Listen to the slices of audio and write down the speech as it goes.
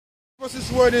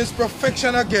His word is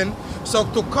perfection again. So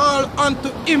to call unto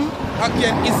him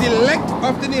again is the elect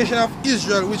of the nation of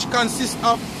Israel, which consists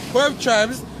of 12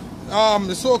 tribes,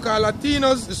 the so-called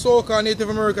Latinos, the so-called Native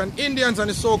American Indians,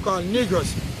 and the so-called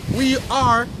Negroes. We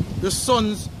are the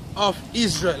sons of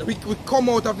Israel. We come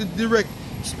out of the direct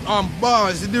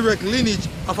bars, the direct lineage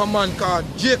of a man called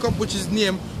Jacob, which his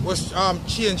name was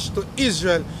changed to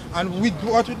Israel. And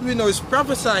what we know is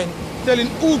prophesying, telling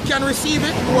who can receive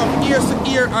it, who have ears to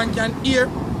hear and can hear,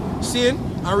 seeing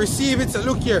and receive it. So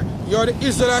look here, you're the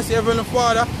Israelites, the Heavenly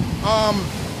Father,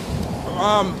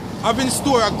 have in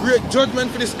store a great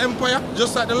judgment for this empire,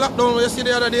 just like the lockdown we see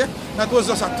the other day. That was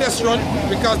just a test run,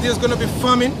 because there's going to be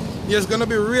famine, there's going to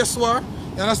be race war,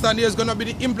 you understand? There's going to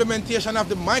be the implementation of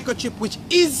the microchip, which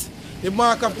is the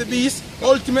mark of the beast.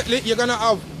 Ultimately, you're going to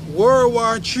have World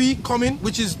War III coming,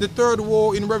 which is the third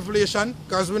war in Revelation,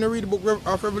 because when you read the book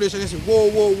of Revelation, it's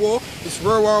war, war, war. It's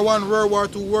World War I, World War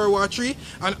II, World War III,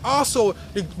 and also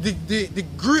the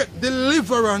great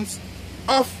deliverance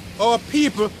of our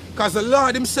people, because the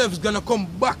Lord himself is going to come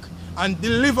back and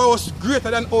deliver us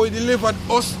greater than how he delivered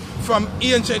us from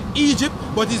ancient Egypt,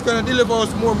 but he's going to deliver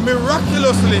us more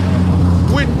miraculously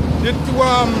with the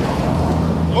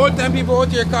old time people out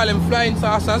here call them flying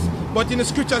saucers. But in the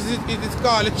scriptures, it is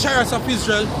called the chariots of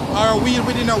Israel, or a wheel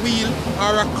within a wheel,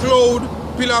 or a cloud,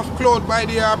 pillar of cloud by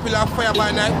day, or pillar of fire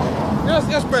by night.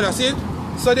 Yes, brother, see it?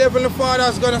 So the Heavenly Father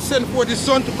is going to send forth his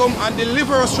Son to come and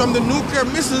deliver us from the nuclear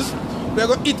missiles. We're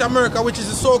going to hit America, which is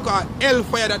the so-called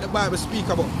hellfire that the Bible speaks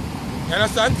about. You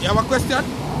understand? You have a question?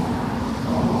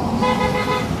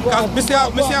 Because Mr.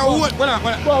 Hold, go on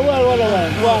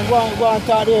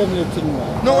talk the heavenly thing.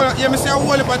 No, yeah, Mr. A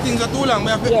whole heap of things are too long.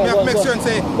 We have to make sure and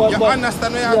say, you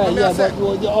understand what I say.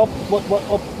 But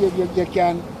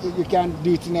you can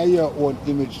do it in your own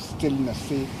image still, you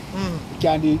see. You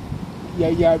can do,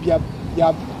 you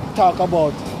talk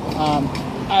about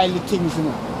early things, you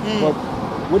know. But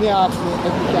when you ask me if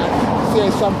you can say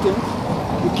something,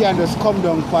 you can just come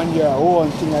down on your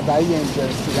own thing that I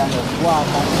interested and just walk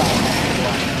and talk.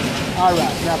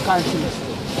 Alright, now continue.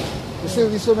 You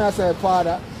see me I say,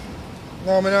 Father?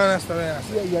 No, I don't understand what I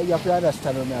say. Yeah, you have to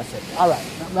understand what I say. Alright,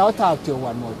 now I'll talk to you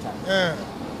one more time. Yeah.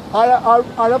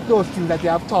 All of those things that you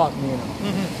have taught me, you know,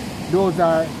 those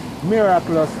are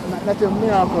miraculous, not a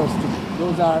miraculous things.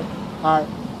 Those are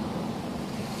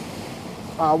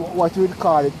what you would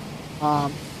call it,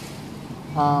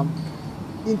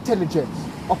 intelligence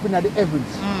up in the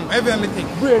heavens. Heavenly thing.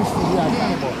 Brain things we are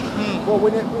talking about. But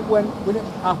when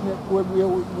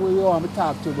you want to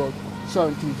talk to you about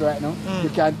certain things right now, you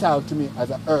can talk to me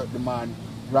as an earthly man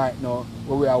right now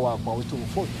where we are walking with 2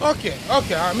 foot. Okay,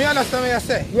 I understand what you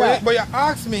say. Yeah. But you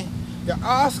ask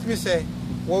me, say,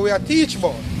 what we are teach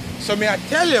about. So I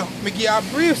tell you, I give you a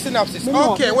brief synopsis.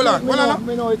 Okay, hold on.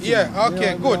 Yeah,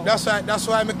 okay, good. That's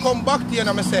why I come back to you and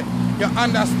I say, you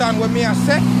understand what I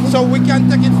say? So we can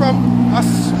take it from a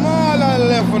smaller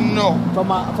level now. From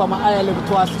a higher level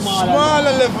to a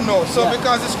smaller level now. So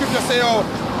because the scripture say, oh,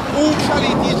 who shall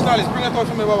he teach knowledge? Bring it out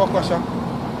for me, Baba question.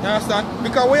 You understand?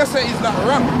 Because what you say is not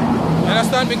wrong. You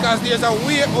understand? Because there's a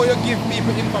way how you give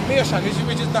people information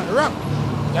which is not wrong.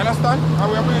 You understand?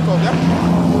 And we are bringing it out, yeah?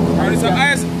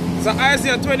 It's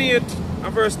Isaiah 28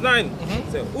 and verse 9.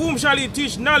 Say, whom shall he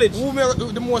teach knowledge? Who may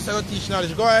the most will teach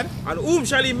knowledge? Go ahead. And whom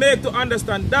shall he make to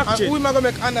understand doctrine? And who am I going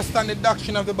to make understand the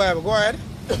doctrine of the Bible? Go ahead.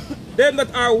 Them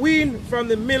that are weaned from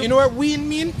the milk. You know what wean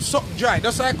mean? Suck dry.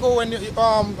 Just like how when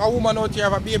a woman out here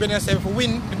have a baby and they say if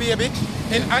wean the baby,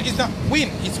 and it's not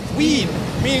wean, it's wean,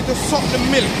 meaning to suck the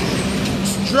milk,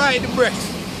 dry the breast.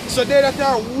 So they that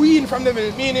are weaned from the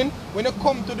milk, meaning when you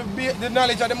come to the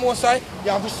knowledge of the Most High,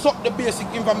 you have to suck the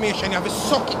basic information, you have to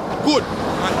suck it good.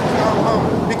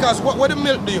 And, because what the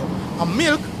milk do? A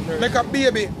milk make a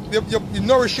baby, you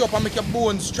nourish you up and make your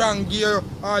bones strong, give you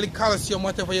all the calcium,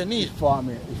 whatever you need. It form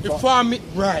it,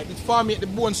 right, it form it, the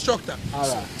bone structure.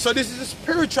 Alright. So this is a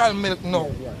spiritual milk now.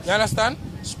 Yes. You understand?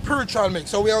 Spiritual milk.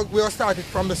 So we are started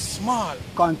from the small.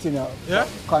 Continue. Yeah?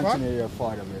 Continue your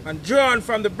father. And drawn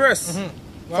from the breast.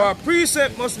 For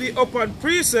precept must be upon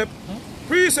precept,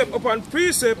 precept upon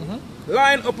precept,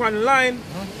 line upon line,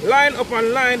 line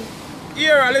upon line,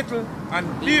 here a little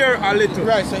and there a little.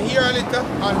 Right, so here a little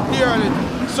and there a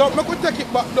little. So I could take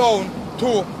it back down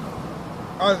to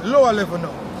a lower level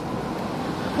now.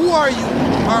 Who are you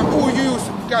or who you use?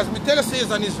 Because we tell us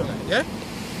is an Israelite, yeah?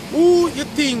 Who you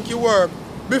think you were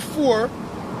before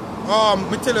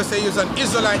we tell us you're an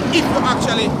Israelite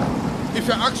if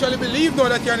you actually believe now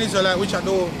that you're an Israelite, which I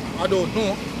don't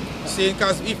know. See,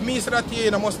 because if me say that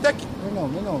you must take it. No.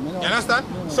 You understand?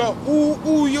 No. So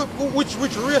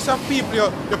which race of people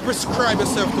you prescribe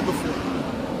yourself to before?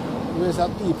 race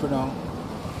of people now,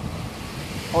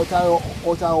 out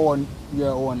of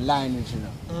your own lineage, you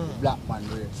know, black man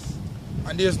race.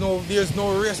 And there's no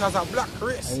race as a black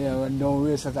race. Yeah, no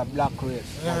race as a black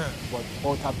race. Yeah. But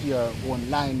out of your own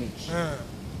lineage,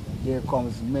 there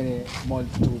comes many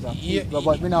multitudes of people.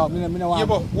 But me now want. Yeah,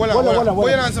 but hold on. Will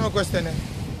you answer my question then?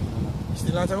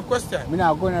 Still answer my question? Me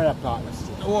now going to that part.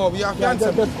 Oh, we have to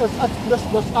answer.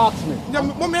 Just ask me. Yeah,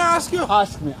 but may I ask you?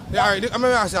 Ask me. Yeah, alright, I'm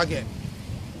going to ask you again.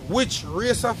 Which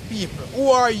race of people, who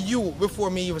are you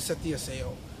before me even say to you, say,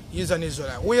 oh, you're an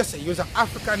Israelite? What you say? You're an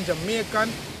African, Jamaican,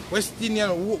 West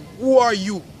Indian, who are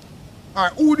you?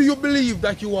 Alright, who do you believe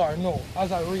that you are now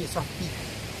as a race of people?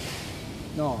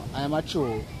 No, I am a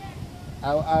true.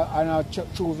 I not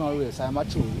choose no race. I am a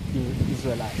true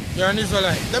Israelite. You're an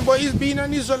Israelite. Then, but being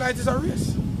an Israelite is a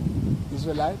race.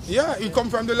 Israelites? Yeah, you come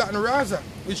from the Latin raza,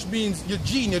 which means your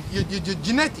gene, your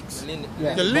genetics,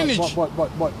 Yeah, the lineage. But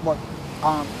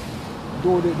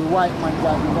though the white man is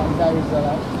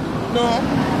Israelite? No,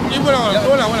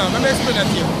 hold on. Let me explain that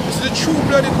to you. This is the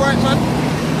true-blooded white man.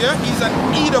 Yeah, he's an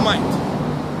Edomite.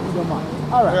 Edomite.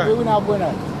 All right, we're not going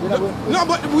to. No,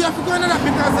 but we have to go into that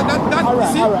because that. All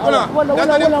right, see, hold on.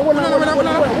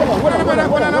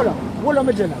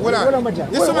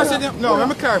 No, let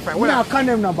me clarify. No,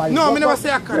 condemn nobody. No, I never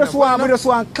say I condemn. We just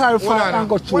want to clarify and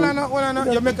go through. Hold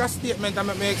on. You make a statement and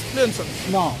make me explain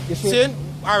something. No, you see.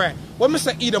 All right. When I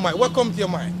say Edomite, what comes to your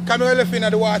mind? Can you elephant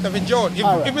in the water of John? If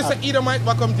I say Edomite,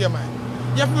 what comes to your mind?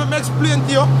 You have to explain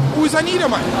to you who is an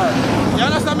Edomite. You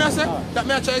understand me I say? That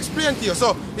me I try to explain to you.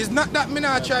 So it's not that me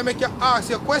not try to make you ask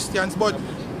your questions, but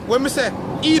when we say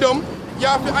Edom, you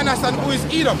have to understand who is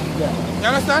Edom. You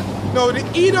understand? Now the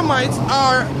Edomites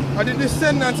are the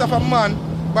descendants of a man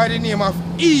by the name of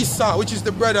Esau, which is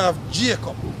the brother of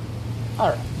Jacob.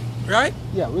 Alright. Right?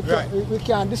 Yeah, we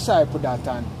can decipher that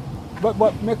and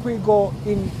but make we go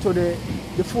into the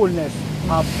fullness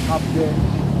of the.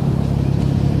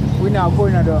 We're not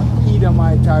going to the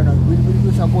Edomite or not. We're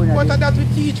going to. But that we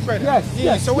teach, brother. Yes.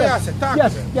 So yes, we say talk.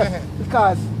 Yes.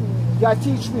 Because you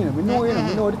teach me. We know we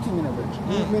know the thing in it.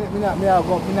 We not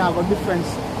go different.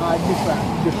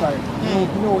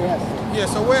 We know yes. Yeah.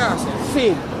 So where I say.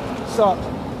 See. So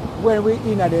when we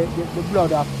in the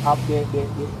blood of the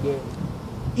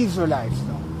Israelites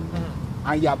now.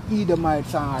 And you have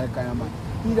Edomites and all kind of man.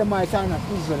 Edomites are not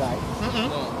Israelites.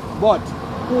 But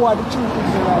who are the true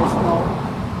Israelites now?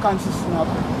 Consisting of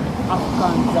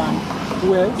Africans and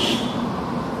Welsh,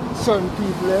 certain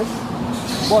people.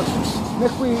 But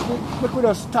make we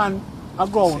just stand our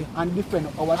ground and defend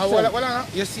ourselves. Well,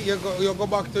 you see, you go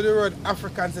back to the word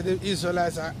Africans and the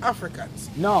Israelites are Africans.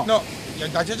 No.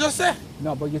 That you just say.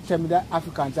 No, but you tell me that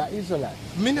Africans are Israelites.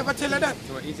 Me never tell you that.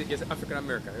 So you say African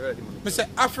American. Me say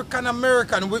African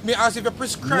American. Me ask if you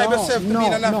prescribe yourself to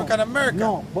being an African American.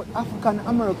 No, but African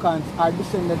Americans are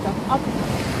descendants of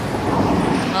Africans.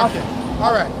 Okay.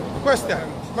 Alright. Question.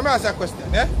 Let me ask you a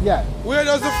question, yeah? Yeah. Where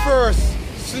does the first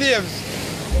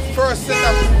set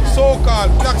of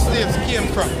so-called black slaves came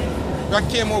from? That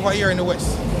came over here in the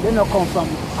West? They don't come from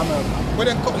America. Where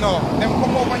them come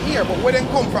over here, but where they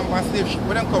come from on slave ship?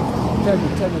 Where they come from? Tell me.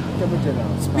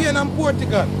 Spain and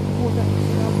Portugal.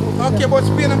 Okay, but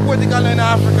Spain and Portugal are in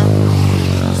Africa.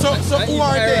 So who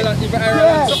are they? Calm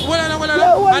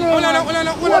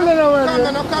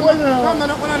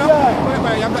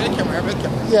down. You have got the camera.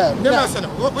 Yeah.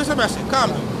 What's the message? Calm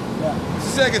down. Yeah.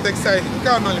 See, I get excited.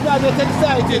 Calm down. Yeah, get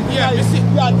excited. Yeah, you see.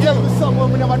 Yeah, tell me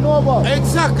something we never know about.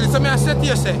 Exactly. So I said to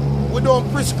you, say, we don't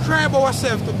prescribe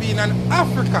ourselves to being an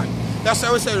African. That's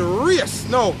why we say race.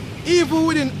 No, even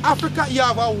within Africa, you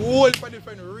have a whole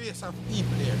different race of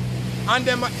people here. And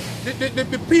them,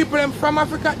 the people from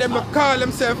Africa, them call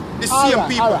themselves the same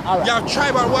people. You have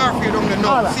tribal warfare down the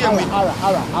north, same way. All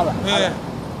right.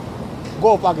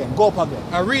 Go up again.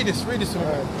 Read this. This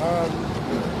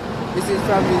is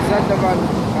from the Zandavan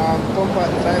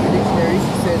Compact Bible Dictionary.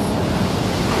 It says,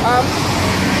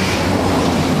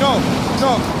 No.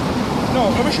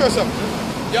 Let me show you something.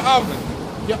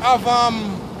 You have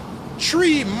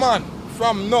 3 men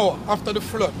from Noah after the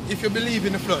flood. If you believe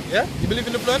in the flood, yeah? You believe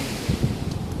in the flood?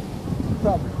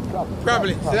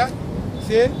 Probably. See that?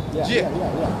 See it?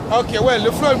 Yeah. Okay, well,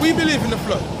 the flood, we believe in the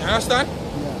flood. You understand?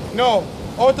 Yeah. No.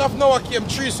 Out of Noah came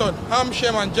 3 sons, Ham,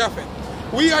 Shem, and Japheth.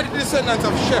 We are the descendants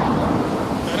of Shem.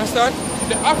 You understand?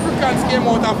 The Africans came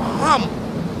out of Ham.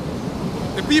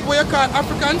 The people you call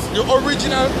Africans, the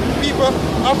original people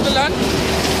of the land,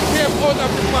 came out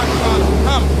of the man called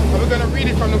Ham. And we're going to read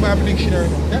it from the Bible Dictionary.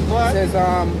 Yeah, go ahead. It says,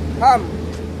 Ham,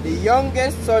 the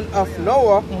youngest son of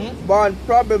Noah, born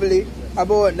probably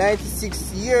about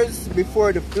 96 years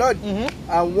before the flood,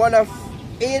 and one of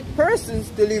 8 persons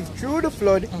to live through the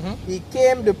flood, he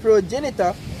became the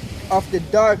progenitor of the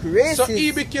dark races. So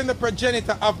he became the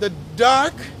progenitor of the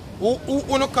dark, who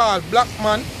call black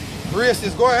man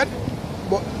races. Go ahead.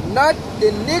 But not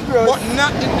the Negroes. But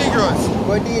not the Negroes.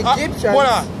 But the Egyptians. Hold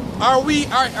on.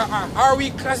 Are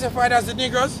we classified as the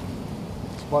Negroes?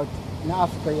 But in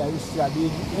Africa, you still have the...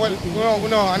 Well,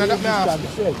 no, another me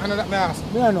ask.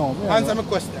 No. Answer my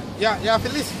question. Yeah, you have to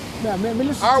listen. Me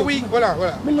listen. Are we, hold on.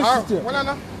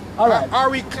 All right. Are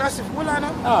we classified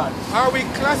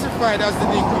as the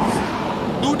Negroes?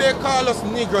 Do they call us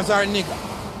Negroes or nigger?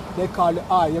 They call it,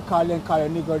 you call them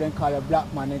Negro, then call it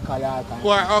black man, then call it all kinds.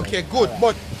 Well, okay, good. Right.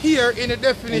 But here in the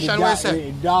definition, we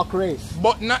say dark race.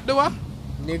 But not the what?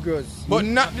 Negroes. But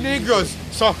not the Negroes.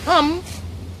 So Ham,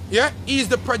 yeah, is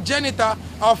the progenitor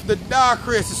of the dark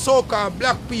race, the so-called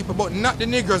black people, but not the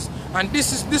Negroes. And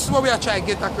this is what we are trying to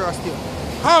get across here.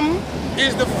 Ham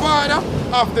is the father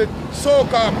of the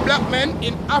so-called black men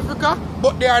in Africa,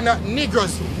 but they are not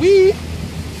Negroes. We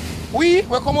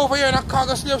come over here in a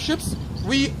cargo slave ships.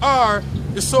 We are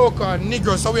the so-called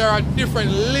Negroes, so we are a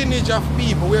different lineage of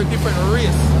people. We are a different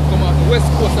race. Come on,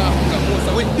 West Coast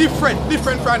Africa. We're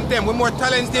different from them. We're more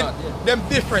talented. Them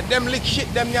different. Them lick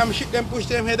shit, them yam shit, them push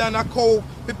them head on a cow.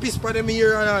 We piss for them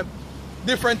here and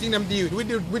different thing them deal with.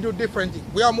 We do different things.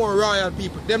 We are more royal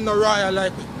people. Them not royal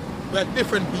like we. We are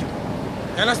different people.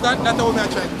 You understand? That's how we are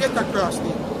trying to get across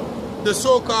there. The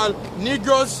so-called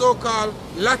Negroes, so-called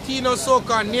Latinos,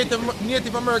 so-called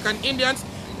Native American Indians,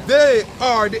 they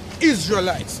are the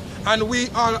Israelites, and we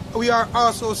are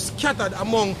also scattered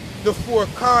among the 4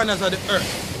 corners of the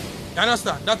earth. You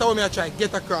understand? That's how we are trying to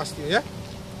get across here, yeah?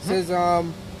 Says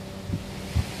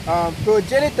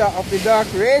progenitor of the dark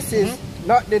races,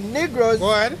 not the Negroes,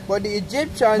 but the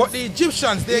Egyptians. But the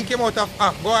Egyptians, they came out of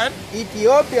Ham. Go ahead.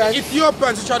 Ethiopians.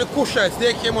 Ethiopians, which are the Cushites,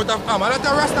 they came out of Ham. And that's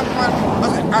the Rasta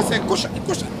man. I said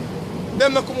Cushite.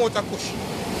 Them not come out of Cush.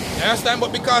 You understand?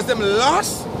 But because them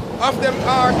lost of them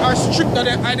are strict of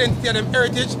their identity and their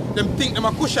heritage, them think them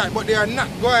are Cushite, but they are not.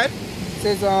 Go ahead.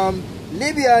 Says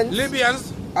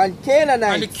Libyans and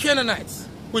Canaanites. And the Canaanites,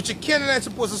 which the Canaanites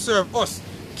supposed to serve us.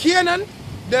 Canaan,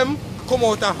 them come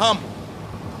out of Ham.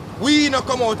 We not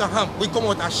come out of Ham, we come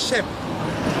out of Shem.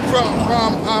 From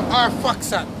our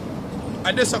Faxan.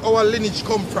 And that's where our lineage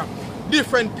come from.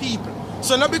 Different people.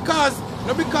 So not because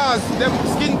them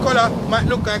skin color might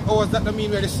look like ours, that don't mean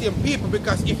we're the same people.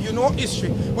 Because if you know history,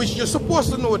 which you're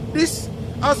supposed to know this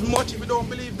as much, if you don't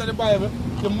believe that the Bible,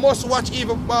 you must watch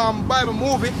even Bible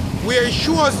movie where it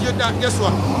shows you that, guess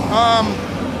what?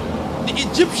 The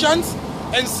Egyptians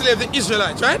enslaved the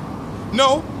Israelites, right?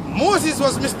 No, Moses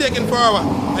was mistaken for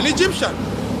an Egyptian.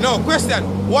 No, question,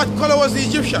 what color was the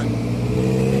Egyptian?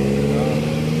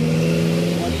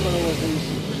 What color was the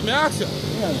Egyptian? May I ask you?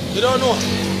 Yeah. You don't know?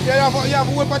 You have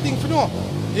a whole thing to know.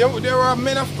 There are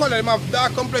men of color, they have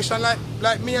dark complexion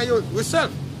like me and you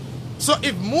yourself. So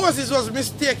if Moses was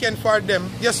mistaken for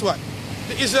them, guess what?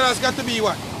 The Israelites got to be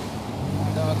what?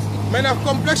 Men of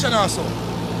complexion also.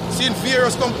 Seeing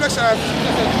various complexion.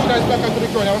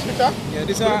 Yeah,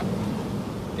 this is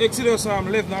Exodus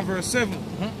 11 and verse 7.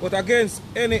 But against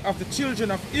any of the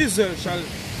children of Israel shall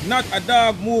not a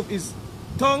dog move his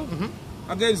tongue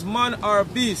against man or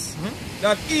beast,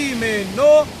 that he may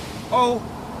know how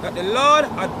that the Lord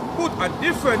had put a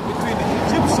difference between the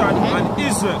Egyptians and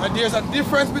Israel. And there's a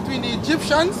difference between the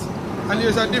Egyptians and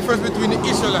there's a difference between the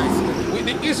Israelites. With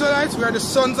the Israelites, we are the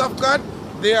sons of God.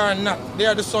 They are not. They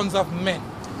are the sons of men.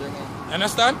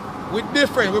 Understand? We're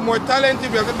different. We're more talented.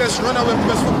 We have the best runner. We have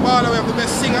the best footballer. We have the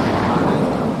best singer.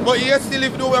 But yet still,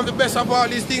 even though we have the best of all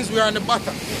these things, we are on the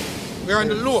bottom. We are on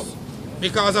the low.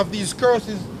 Because of these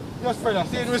curses. Yes, brother,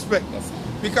 say in respect.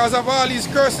 Because of all these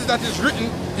curses that is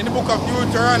written in the book of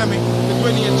Deuteronomy, the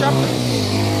 20th chapter.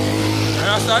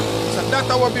 Understand? So that's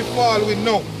how we befall we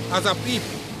know as a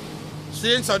people.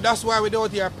 See? So that's why we don't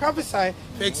here prophesy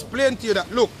to explain to you that,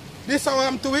 look, this is how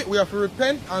I'm to it, we have to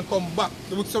repent and come back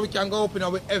so we can go up in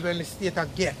our heavenly state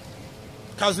again.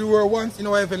 Because we were once in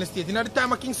our heavenly state. In the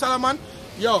time of King Solomon,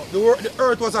 the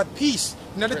earth was at peace.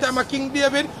 In the time of King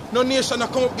David, no nation will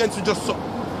come up against you just so.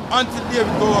 Until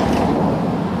David go up.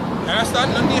 You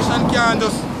understand? No nation can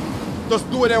just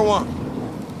do what they want.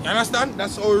 You understand?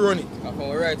 That's how we run it. That's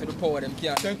how we right to the power them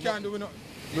can't. Them can't do nothing.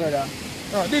 Brother.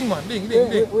 Oh, ding man, ding.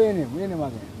 Where name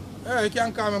again? You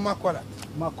can call me Makwalat.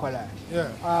 Makwalat. Yeah.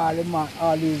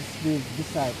 All these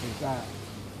disciples,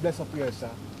 bless up here, sir.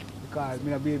 Because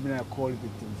we don't believe in a COVID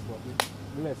things, but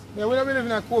bless. Yeah, we don't believe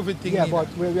in a COVID thing. Yeah, either.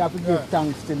 but we have to give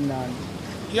thanks to them.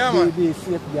 Yeah, man. Be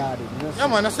safeguarded. You know? Yeah,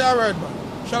 man, that's a word, man.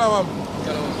 Shalom.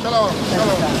 Shalom. Yeah,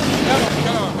 man.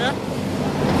 Shalom. Yeah?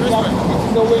 Respect. It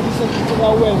is a way to the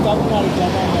wealth of knowledge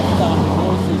and understanding. You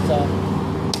know, sister.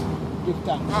 Give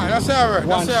thanks. Ah, that's alright.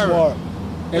 Once That's more. alright.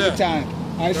 Every time.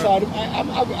 I saw them.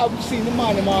 I've seen the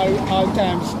man all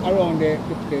times around the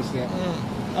place there.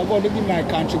 I'm going to give my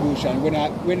contribution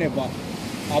whenever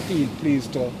I feel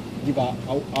pleased to give a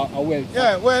wealth.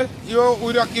 Yeah, well,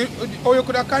 you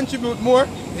could have contribute more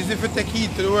is if you take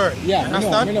heed to the word. Yeah,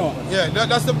 understand? you know. Yeah,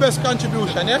 that's the best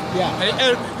contribution, yeah?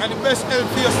 Yeah. And the best help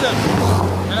for yourself.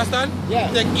 You understand?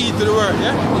 Yeah. Take heed to the word,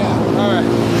 yeah? Yeah. Alright.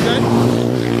 Okay?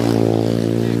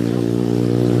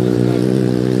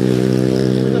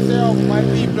 Just say how my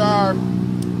people are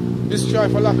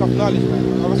destroyed for lack of knowledge,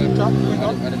 man. I was in chat, bring it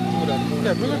up.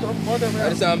 Yeah, bring it up. Whatever.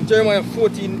 It's Jeremiah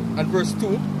 14 and verse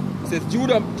 2. It says,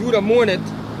 Judah mourneth,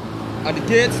 and the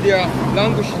gates there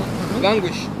languish.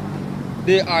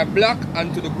 They are black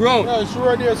unto the ground. Yeah, it's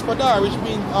sure there's Kodar, which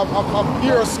means a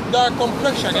pure dark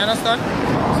complexion, you understand?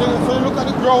 So you look at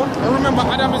the ground, and remember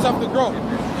Adam is of the ground.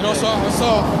 You know, so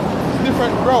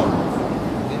different brown.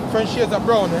 Different shades of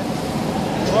brown, eh?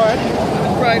 Alright.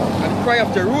 And the cry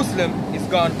of Jerusalem is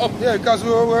gone up. Yeah, because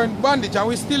we're in bondage, and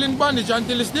we're still in bondage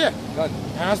until it's there. God.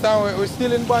 You understand? We're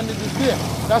still in bondage, it's there.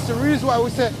 That's the reason why we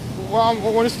say,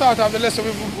 when we start off the lesson,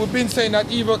 we've been saying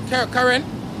that Eva Karen,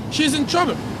 she's in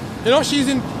trouble. You know, she's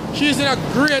in a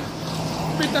great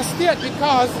bitter state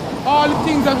because all the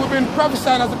things that we've been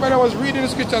prophesying as the brother was reading the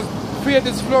scriptures, faith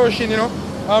is flourishing, you know.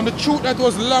 The truth that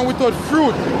was long without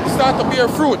fruit start to bear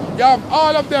fruit. You have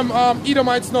all of them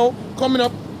Edomites now coming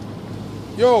up.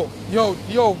 Yo,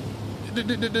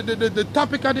 the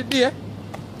topic of the day,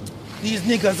 these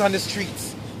niggas on the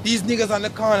streets, these niggas on the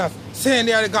corners, saying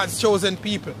they are God's chosen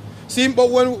people. See, but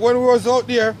when we was out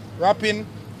there rapping,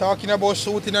 talking about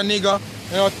shooting a nigga,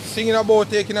 you know, singing about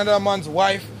taking another man's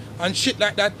wife and shit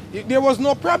like that, there was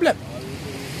no problem.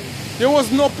 There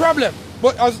was no problem.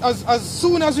 But as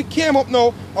soon as we came up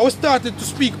now, I was started to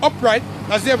speak upright,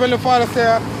 as the Heavenly Father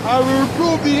said, I will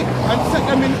reprove thee and set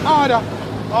them in order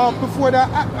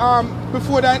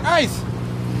before thine eyes.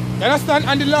 You understand?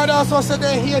 And the Lord also said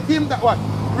they hate him that what?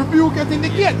 Rebuke it in the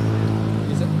gate.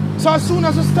 So as soon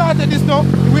as we started this now,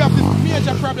 we have this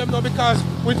major problem now because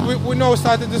we now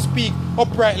started to speak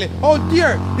uprightly. Oh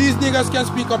dear, these niggas can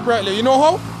speak uprightly. You know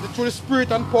how? Through the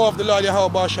spirit and power of the Lord Yahweh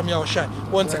Bashem Yahushai.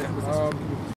 1 second.